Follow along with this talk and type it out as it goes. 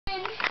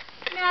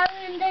now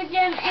in the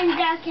gym and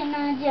Jack in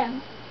the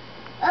gym.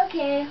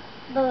 Okay,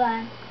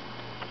 bye-bye.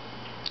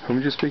 Who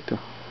did you speak to?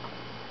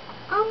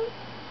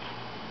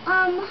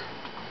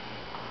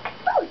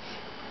 Boots.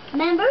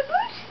 Remember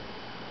Boots?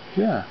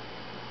 Yeah.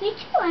 Me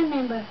too, I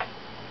remember.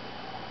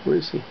 Where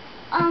is he?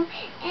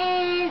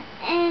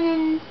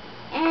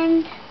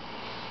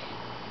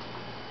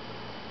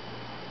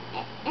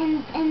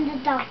 And the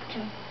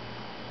doctor.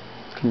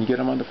 Can you get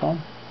him on the phone?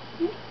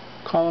 Hmm?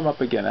 Call him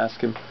up again. Ask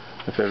him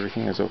if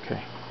everything is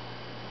okay.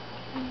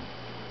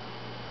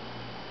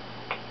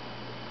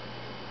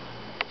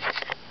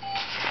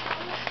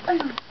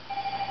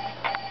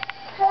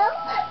 Hello?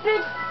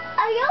 Bruce,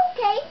 are you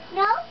okay?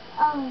 No?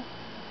 Oh.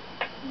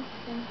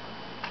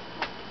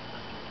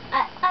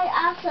 I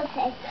also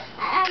say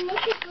I need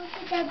to go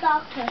to the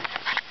doctor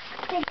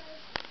because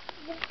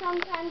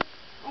sometimes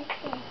I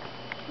say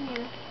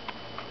yeah.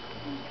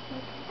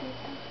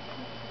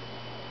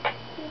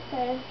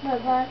 Okay,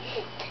 bye-bye.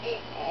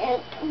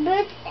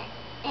 Bruce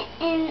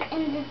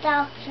and the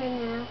doctor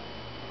now.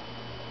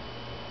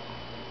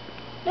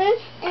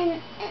 Bruce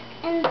and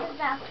the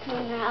doctor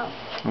now.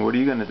 What are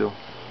you gonna do?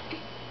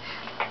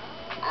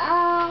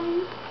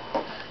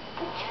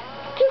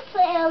 To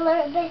play a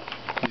little bit.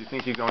 Do you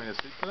think you're going to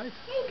sleep tonight?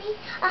 Maybe.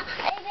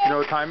 You know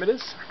what time it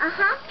is?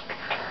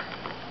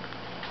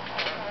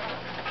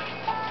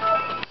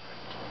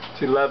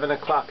 It's 11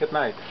 o'clock at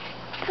night.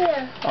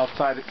 Here.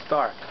 Outside it's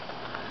dark.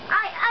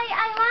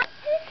 I want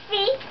to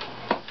see.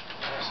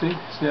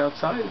 See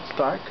outside it's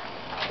dark.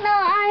 No.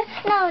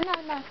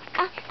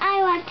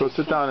 I want Go to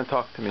sit see. down and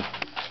talk to me.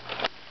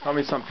 Tell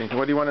me something.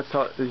 What do you want to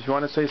tell? If you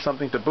want to say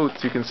something to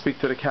Boots, you can speak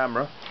to the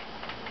camera.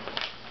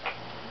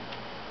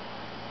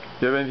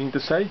 Do you have anything to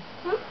say?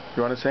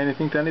 You want to say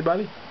anything to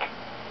anybody?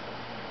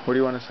 What do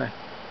you want to say?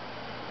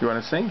 You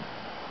want to sing?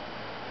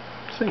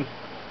 Sing.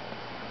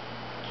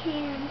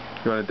 Can.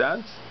 You want to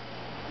dance?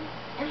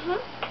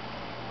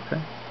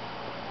 Okay.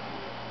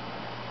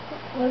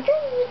 What do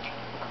you need?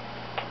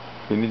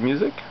 You need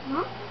music?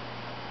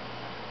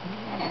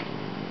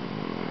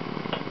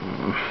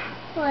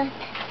 What?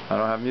 I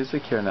don't have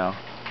music here now.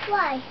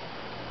 Why?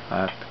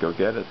 I have to go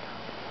get it.